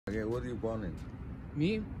Okay, what are you born in?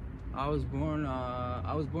 Me? I was born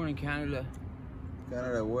in Canada.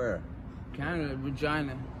 Canada where? Canada,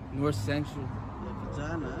 Regina, North Central. Yeah,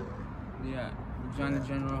 Regina. Yeah, Regina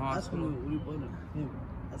General Hospital. Ask him where you born in.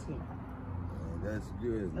 Ask him. That's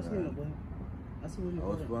good, Ask man. him. Ask him where you I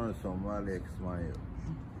was born in. born in Somalia, Ismail.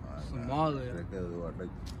 Somalia.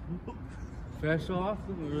 Fresh off?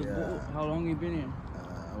 Yeah. How long you been here?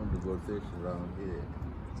 I'm the gold station around here.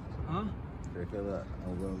 Huh?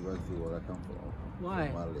 I'm going back to where I come from. Why?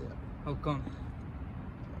 Somalia. How come?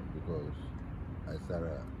 Because I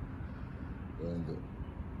started going to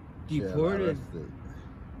Deported? arrested.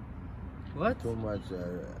 What? Too much,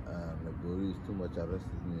 the police too much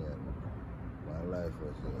arrested me and my life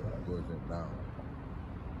was going down.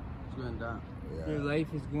 It's going down. Yeah. Your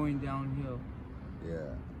life is going downhill.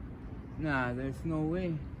 Yeah. Nah, there's no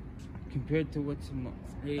way. Compared to what's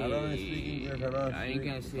hey, I don't speak English, I ain't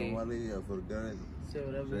gonna say. Somali, I forgot it. Say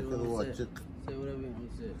whatever you want to say. Say whatever you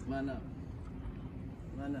want to say. Man up.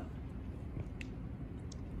 Man up.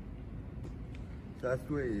 That's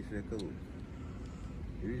where it's like,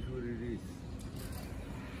 it is what it is.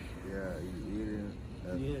 Yeah, you didn't.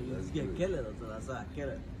 Yeah, let's get killed. That's all. Kill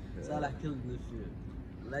it. Saalah killed this shit.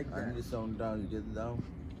 Like that. I need sound down. You get down?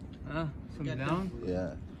 Huh? Some down?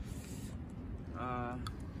 Yeah.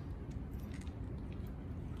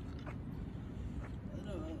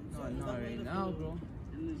 No, not right now, bro.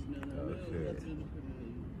 Okay.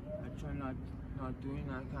 I try not doing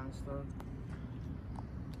that kind of stuff.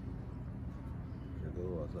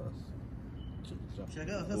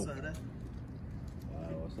 شغال خاصة هذا.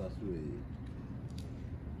 What's that sweet?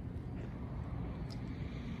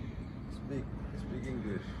 Speak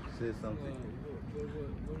English. Say something.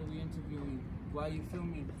 What are we interviewing? Why are you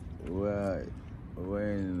filming? We're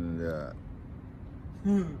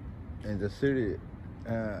in the city. I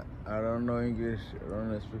don't know English. I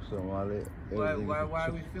don't speak Somali. Why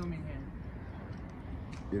are we filming here?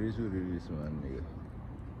 It is what it is, man, nigga.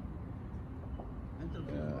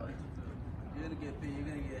 You're gonna get paid. You're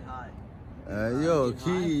gonna get high. Yo,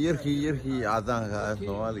 yarkii cadaanka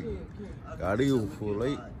Soomaaliga gaadhigii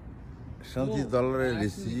fuulay $5 la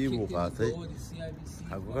siiyey buu qaatay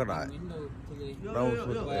xaguu ka dhacay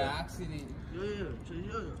By accident.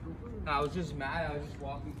 I was just mad. I was just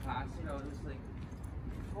walking past it. I was just like,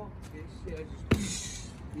 fuck this shit. I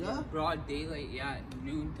just Yeah? broad daylight, yeah, at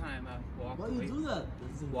noontime I walked Why away. you do that?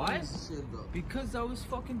 Why? Shit, though. Because I was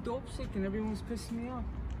fucking dope sick and everyone was pissing me off.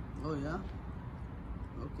 Oh yeah.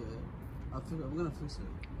 Okay. I'm gonna fix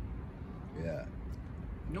it. Yeah.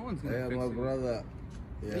 No one's gonna Yeah, fix my it. brother.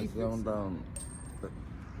 Yeah, He calm fixed down.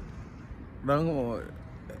 Dango.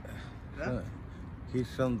 Yeah? He's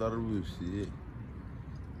 $5 buu siiyey.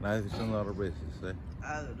 Nice $5 bay siisay.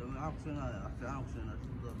 عادي لو معاك فينا أعرف فينا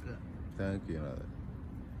شو Thank you, brother.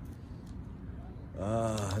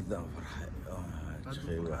 هذا فرحي.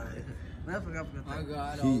 شيء واحد. ما يفرق I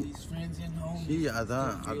got all these friends and homies. He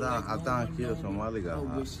عدان كده Somali I guy.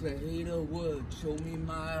 wish the hater would show me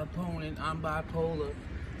my opponent. I'm bipolar.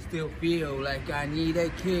 Still feel like I need a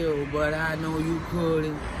kill, but I know you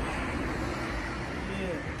couldn't.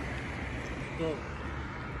 Yeah. Go.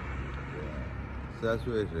 So that's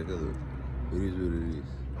where it's like, it is what it is.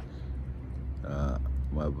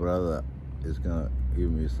 My brother is gonna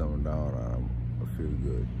give me some down and I feel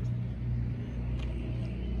good.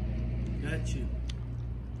 Got you.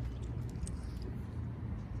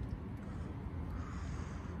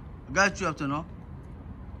 Got you up to now.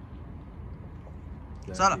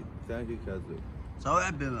 Saalah. Thank you, Kazu. سوي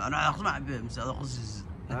عبي أنا أخذ عبي مساعد خصيص.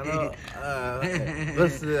 أنا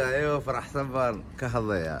بس أيوة فرح سبان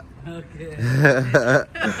كهذا أوكي.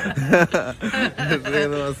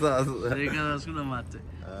 غير وصاص. كذا سكنا مات.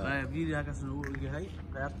 ما فيديو هكذا سنو هاي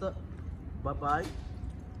قيادة باي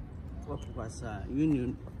وقفة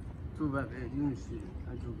يونيون توبا يونسي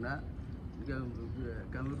أجوبنا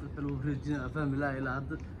كانوا يقتلوا رجنا فهم لا إلى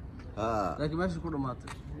هذا. لكن ما شكونه مات.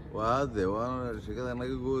 وهذا وانا شكلها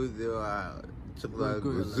نقول ذي وشغله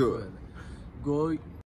جزء. Go